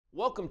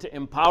Welcome to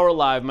Empower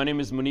Live. My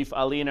name is Munif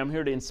Ali, and I'm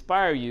here to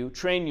inspire you,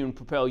 train you, and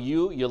propel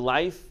you, your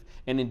life,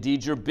 and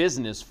indeed your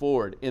business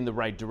forward in the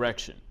right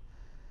direction.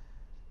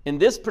 In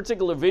this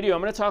particular video, I'm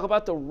going to talk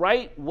about the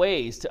right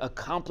ways to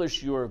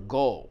accomplish your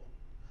goal.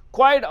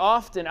 Quite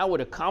often, I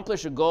would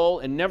accomplish a goal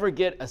and never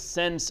get a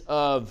sense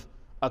of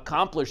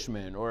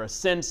accomplishment or a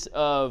sense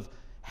of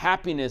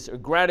happiness or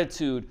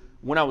gratitude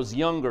when I was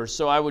younger,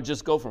 so I would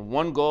just go from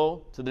one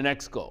goal to the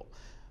next goal.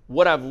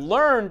 What I've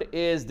learned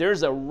is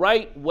there's a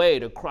right way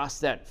to cross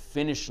that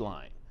finish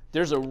line.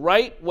 There's a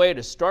right way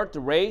to start the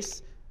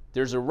race,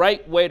 there's a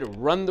right way to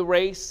run the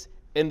race,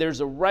 and there's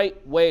a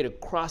right way to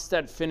cross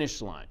that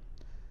finish line.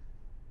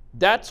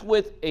 That's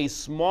with a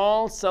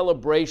small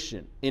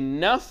celebration,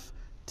 enough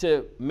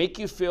to make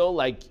you feel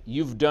like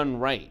you've done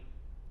right.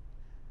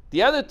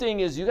 The other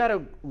thing is you got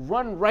to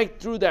run right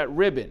through that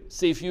ribbon.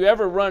 See, if you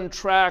ever run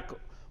track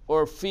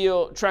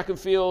and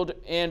field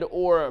and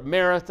or a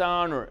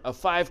marathon or a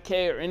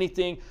 5K or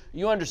anything,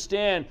 you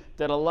understand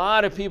that a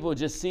lot of people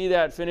just see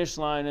that finish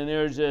line and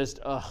they're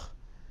just,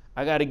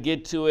 I got to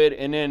get to it.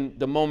 And then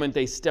the moment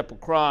they step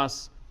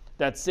across,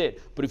 that's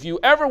it. But if you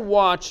ever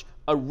watch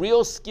a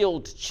real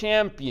skilled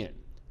champion,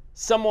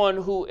 someone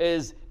who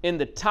is in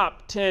the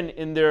top 10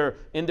 in their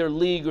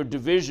league or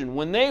division,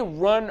 when they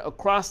run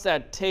across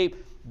that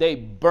tape, they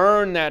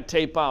burn that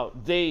tape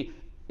out. They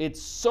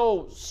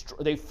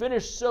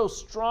finish so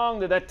strong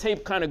that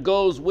tape kind of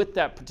goes with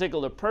that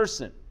particular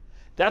person.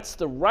 That's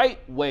the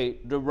right way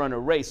to run a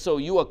race. So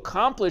you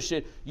accomplish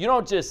it. You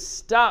don't just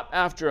stop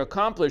after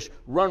accomplish.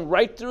 Run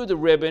right through the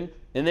ribbon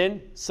and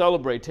then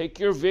celebrate. Take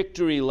your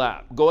victory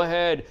lap. Go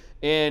ahead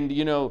and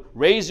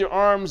raise your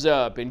arms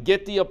up and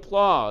get the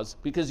applause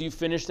because you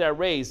finished that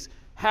race.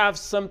 Have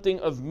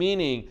something of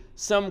meaning,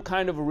 some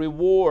kind of a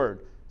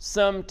reward,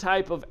 some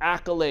type of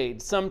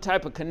accolade, some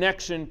type of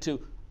connection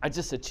to I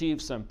just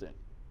achieved something.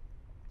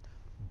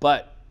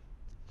 But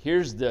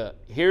here's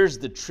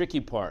the tricky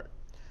part.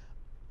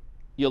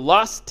 You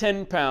lost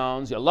 10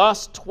 pounds, you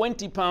lost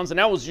 20 pounds, and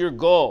that was your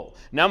goal.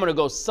 Now I'm going to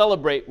go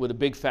celebrate with a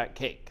big fat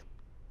cake.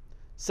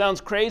 Sounds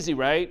crazy,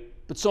 right?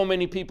 But so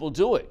many people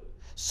do it.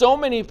 So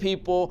many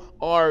people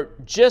are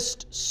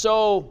just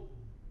so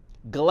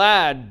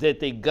glad that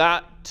they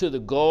got to the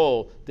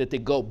goal that they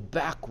go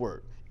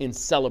backward in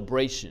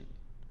celebration.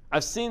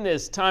 I've seen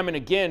this time and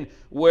again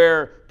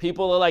where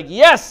people are like,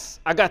 yes,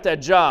 I got that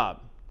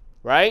job,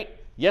 right?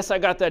 Yes, I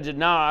got that job.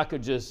 Now I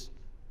could just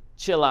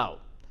chill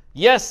out.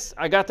 Yes,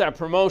 I got that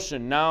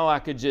promotion. Now I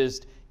could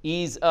just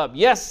ease up.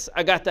 Yes,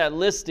 I got that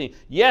listing.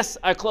 Yes,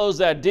 I closed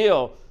that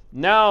deal.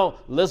 Now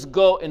let's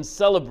go and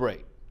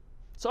celebrate.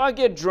 So I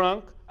get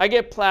drunk. I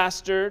get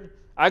plastered.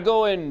 I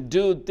go and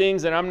do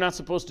things that I'm not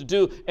supposed to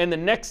do. And the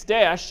next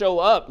day I show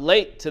up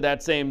late to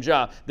that same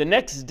job. The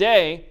next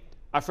day,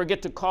 I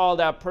forget to call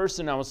that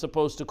person I was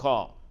supposed to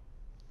call.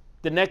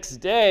 The next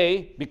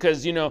day,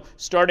 because,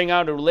 starting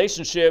out a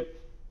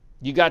relationship,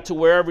 you got to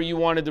wherever you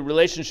wanted the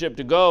relationship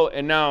to go,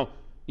 and now,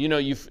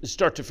 you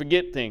start to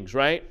forget things,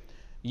 right?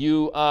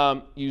 You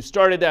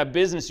started that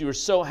business, you were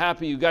so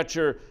happy you got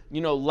your,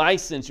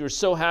 license, you were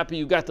so happy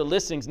you got the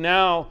listings.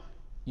 Now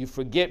you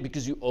forget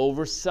because you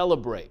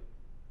over-celebrate.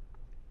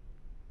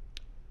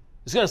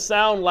 It's going to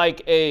sound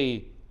like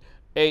a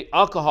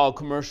alcohol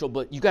commercial,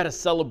 but you got to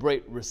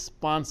celebrate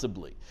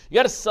responsibly. You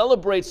got to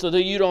celebrate so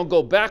that you don't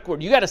go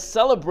backward. You got to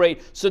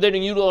celebrate so that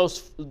you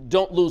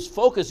don't lose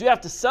focus. You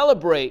have to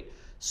celebrate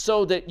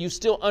so that you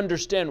still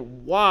understand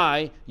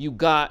why you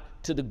got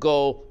to the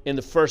goal in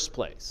the first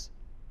place.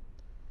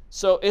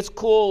 So it's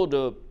cool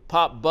to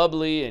pop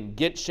bubbly and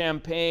get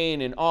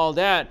champagne and all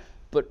that,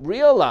 but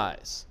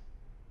realize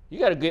you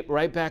got to get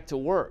right back to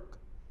work.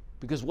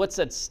 Because what's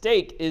at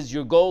stake is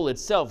your goal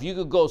itself. You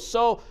could go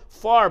so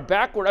far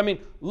backward. I mean,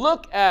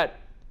 look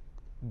at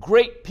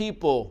great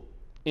people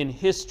in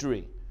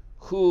history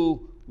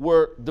who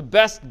were the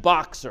best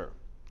boxer,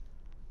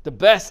 the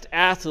best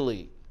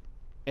athlete,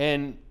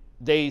 and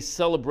they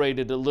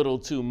celebrated a little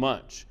too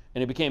much,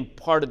 and it became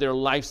part of their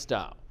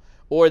lifestyle.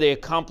 Or they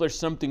accomplished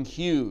something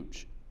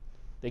huge.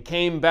 They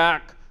came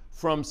back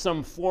from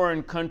some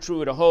foreign country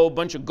with a whole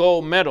bunch of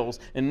gold medals,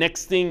 and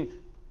next thing,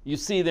 you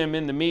see them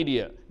in the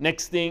media.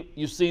 Next thing,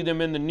 you see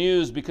them in the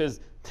news because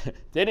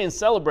they didn't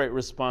celebrate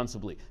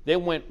responsibly. They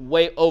went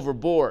way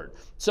overboard.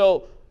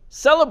 So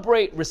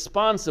celebrate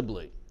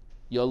responsibly.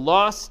 You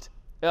lost,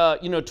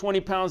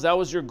 20 pounds. That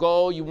was your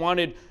goal. You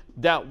wanted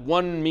that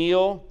one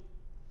meal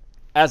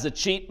as a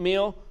cheat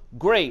meal.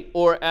 Great.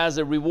 Or as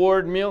a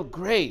reward meal.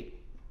 Great.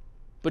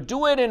 But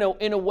do it in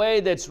a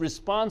way that's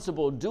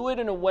responsible. Do it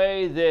in a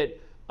way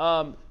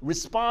that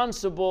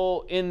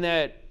responsible in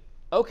that,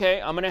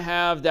 okay, I'm going to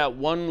have that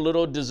one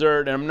little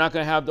dessert, and I'm not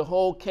going to have the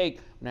whole cake.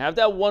 I'm going to have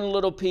that one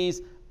little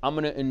piece. I'm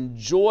going to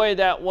enjoy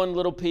that one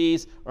little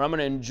piece, or I'm going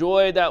to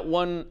enjoy that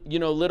one,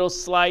 little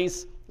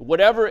slice,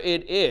 whatever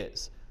it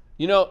is.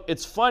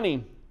 It's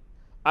funny.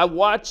 I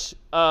watch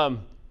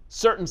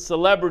certain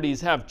celebrities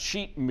have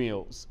cheat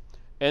meals,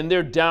 and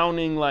they're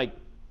downing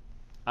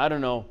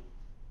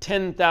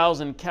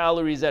 10,000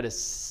 calories at a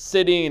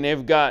sitting, and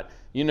they've got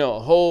a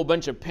whole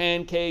bunch of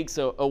pancakes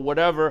or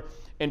whatever.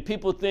 And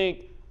people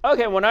think,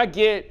 okay, when I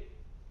get,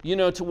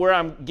 to where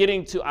I'm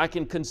getting to, I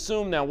can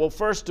consume now. Well,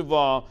 first of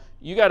all,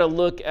 you got to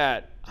look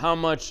at how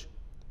much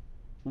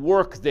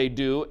work they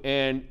do,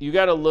 and you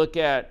got to look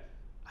at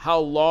how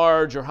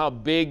large or how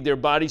big their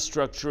body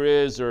structure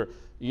is, or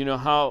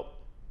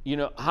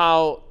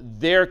how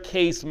their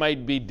case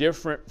might be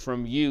different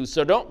from you.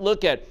 So don't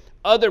look at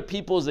other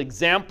people's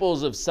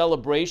examples of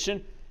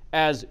celebration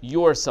as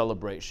your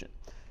celebration.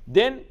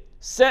 Then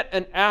set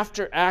an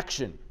after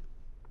action.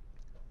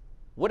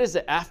 What is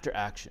the after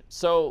action?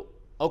 So,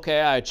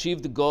 okay, I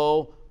achieved the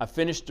goal, I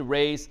finished the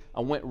race,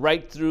 I went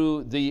right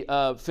through the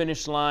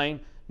finish line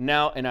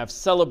now, and I've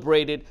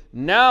celebrated.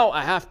 Now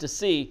I have to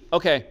see,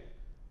 okay,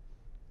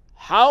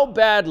 how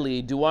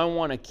badly do I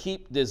want to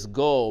keep this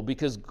goal?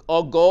 Because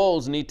all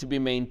goals need to be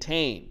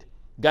maintained.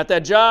 Got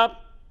that job?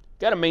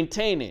 Got to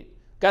maintain it.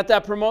 Got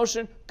that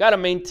promotion? Got to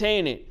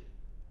maintain it.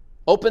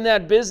 Open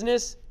that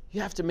business?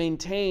 You have to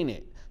maintain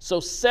it. So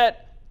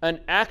set an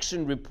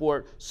action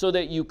report so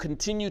that you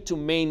continue to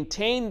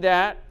maintain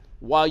that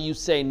while you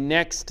say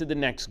next to the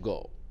next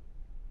goal.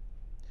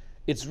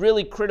 It's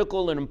really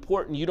critical and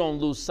important you don't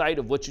lose sight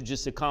of what you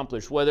just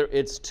accomplished, whether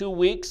it's 2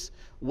 weeks,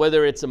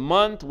 whether it's a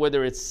month,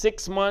 whether it's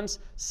 6 months.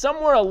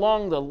 Somewhere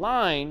along the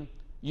line,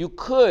 you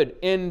could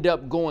end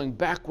up going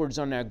backwards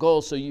on that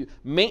goal. So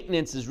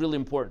maintenance is really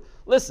important.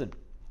 Listen,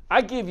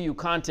 I give you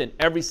content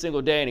every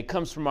single day, and it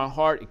comes from my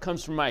heart. It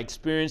comes from my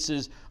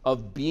experiences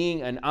of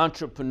being an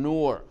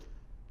entrepreneur.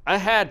 I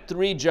had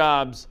 3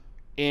 jobs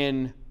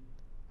in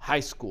high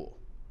school.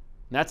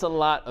 That's a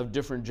lot of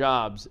different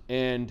jobs.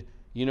 And,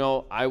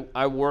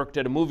 I worked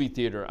at a movie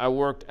theater. I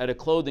worked at a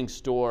clothing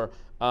store.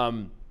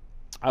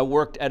 I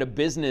worked at a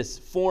business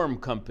form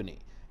company.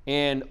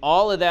 And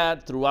all of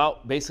that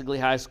throughout basically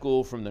high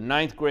school, from the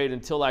 9th grade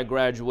until I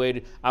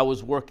graduated, I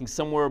was working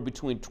somewhere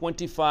between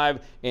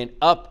 25 and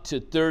up to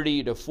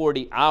 30 to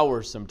 40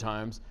 hours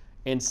sometimes,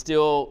 and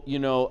still,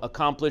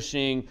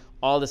 accomplishing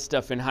all the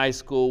stuff in high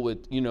school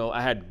with,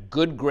 I had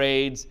good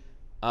grades.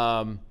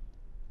 I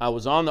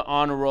was on the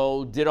honor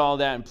roll, did all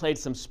that, and played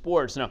some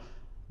sports. Now,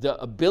 the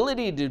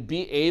ability to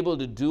be able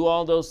to do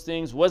all those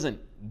things wasn't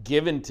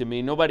given to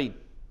me. Nobody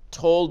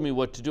told me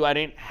what to do. I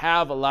didn't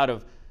have a lot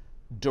of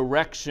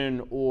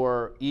direction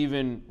or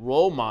even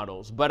role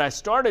models. But I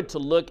started to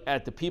look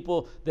at the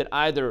people that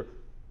either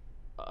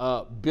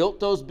built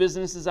those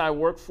businesses I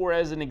worked for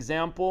as an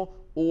example,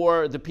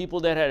 or the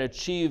people that had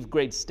achieved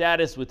great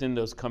status within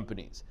those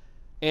companies.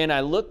 And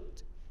I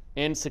looked,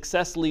 and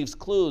success leaves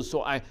clues.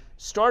 So I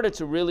started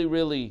to really,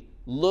 really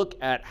look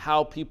at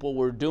how people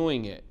were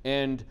doing it.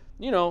 And,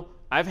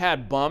 I've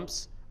had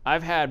bumps.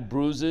 I've had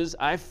bruises.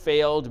 I've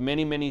failed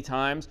many, many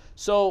times.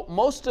 So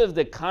most of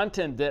the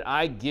content that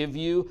I give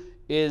you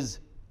is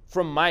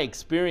from my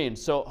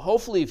experience. So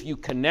hopefully if you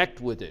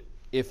connect with it,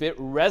 if it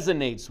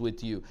resonates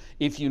with you,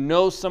 if you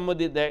know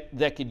somebody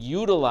that could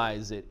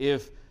utilize it,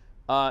 if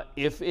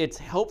it's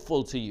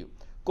helpful to you,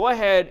 go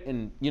ahead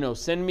and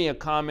send me a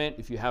comment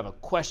if you have a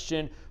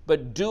question,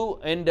 but do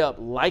end up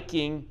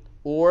liking,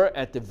 or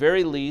at the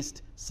very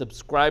least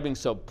subscribing.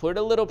 So put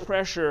a little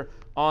pressure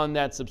on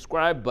that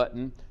subscribe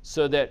button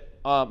so that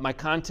my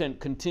content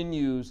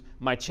continues,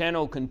 my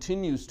channel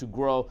continues to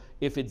grow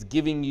if it's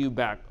giving you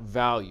back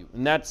value.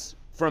 And that's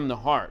from the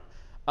heart.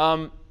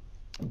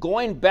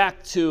 Going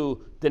back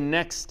to the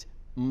next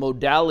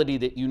modality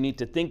that you need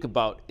to think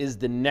about is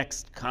the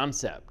next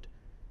concept.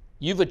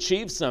 You've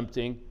achieved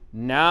something.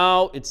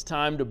 Now it's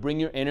time to bring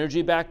your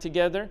energy back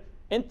together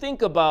and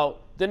think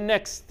about the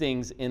next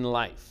things in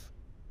life.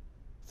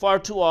 Far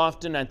too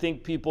often, I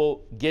think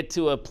people get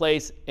to a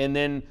place and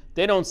then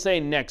they don't say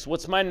next.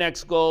 What's my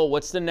next goal?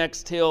 What's the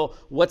next hill?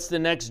 What's the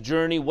next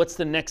journey? What's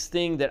the next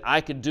thing that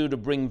I could do to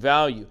bring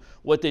value?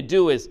 What they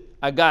do is,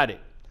 I got it.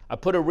 I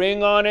put a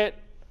ring on it,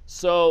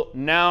 so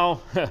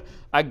now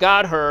I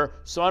got her,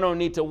 so I don't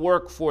need to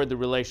work for the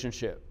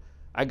relationship.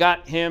 I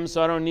got him,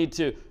 so I don't need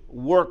to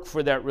work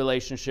for that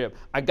relationship.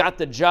 I got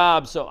the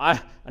job, so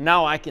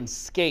now I can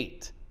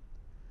skate.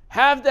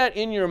 Have that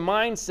in your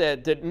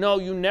mindset that no,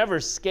 you never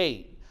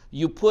skate.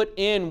 You put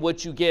in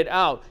what you get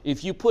out.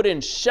 If you put in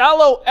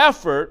shallow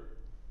effort,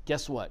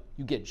 guess what?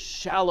 You get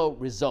shallow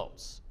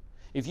results.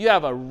 If you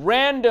have a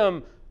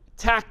random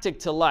tactic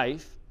to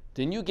life,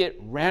 then you get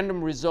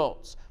random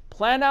results.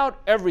 Plan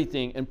out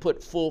everything and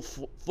put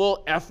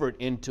full effort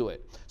into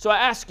it. So I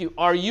ask you,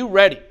 are you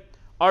ready?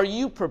 Are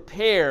you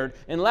prepared?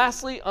 And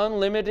lastly,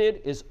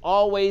 unlimited is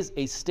always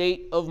a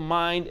state of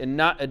mind and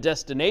not a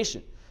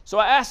destination. So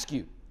I ask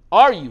you,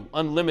 are you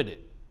unlimited?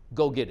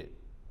 Go get it.